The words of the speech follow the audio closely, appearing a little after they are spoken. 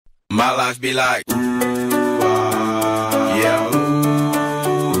My life be like, ooh, yeah,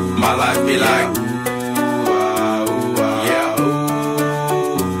 ooh. My life be like, ooh, yeah, ooh.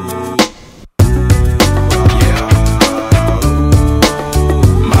 Yeah, ooh.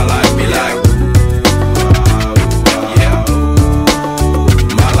 My life be like, yeah, ooh.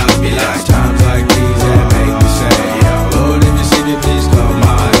 My life be like, times like these that make me say, yeah, Lord, if you see me, please come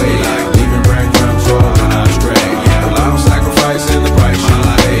my way. Like leaving breadcrumbs for when I stray. Yeah, I'm sacrificing the price you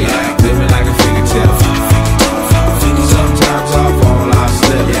pay. Like living like a fingertip. Sometimes I fall, I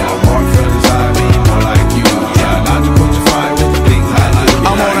slip. Yeah, I'm more feelings, I mean more like you. Try not to put your fire with the things I like.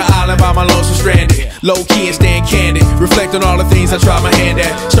 I'm on an island by my lonesome stranded. Low key and staying candid. Reflect on all the things I try my hand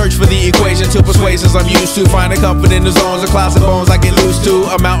at. Search for the equation to persuasions I'm used to. Finding comfort in the zones of closet bones I get loose to.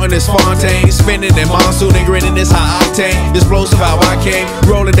 A mountain is Fontaine. Spinning in monsoon and grinning is high octane. Explosive how I came.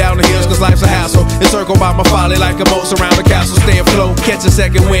 Rolling down the hills cause life's a hassle. Encircled by my folly like a moat around the castle. Stay afloat. Catch a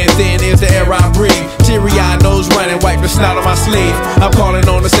second wind. Thin is the air I breathe. Teary-eyed nose running. Wipe the snot on my sleeve. I'm calling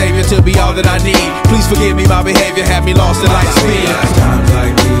on the Savior to be all that I need. Please forgive me my behavior. Had me lost in light speed. Times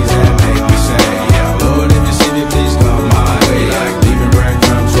like these that make me say, yeah, Lord, if you see me, please come my way. Like leaving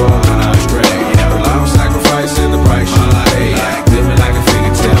breadcrumbs for when I stray. Yeah, well, I'm sacrificing the price you pay. Like living like a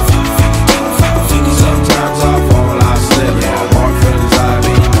fingertip. Sometimes I fall, I slip. Yeah, more feelings I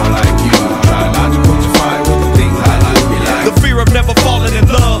mean more like you. Try not to put your fire with the things I like. Be like the fear of never falling in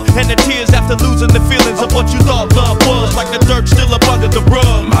love, and the tears after losing the feelings of what you thought love was. Like the dirt still up under the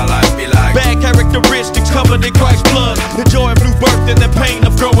rug. My life be like bad characteristics covered in Christ's blood. The joy of new birth and the pain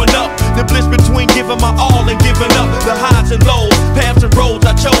of growing up. The bliss between giving my all and giving up. The highs and lows, paths and roads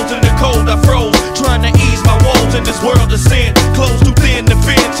I chose. In the cold I froze, trying to ease my woes in this world of sin. Clothes too thin to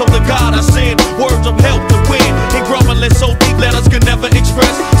fit, so the God I send words of help to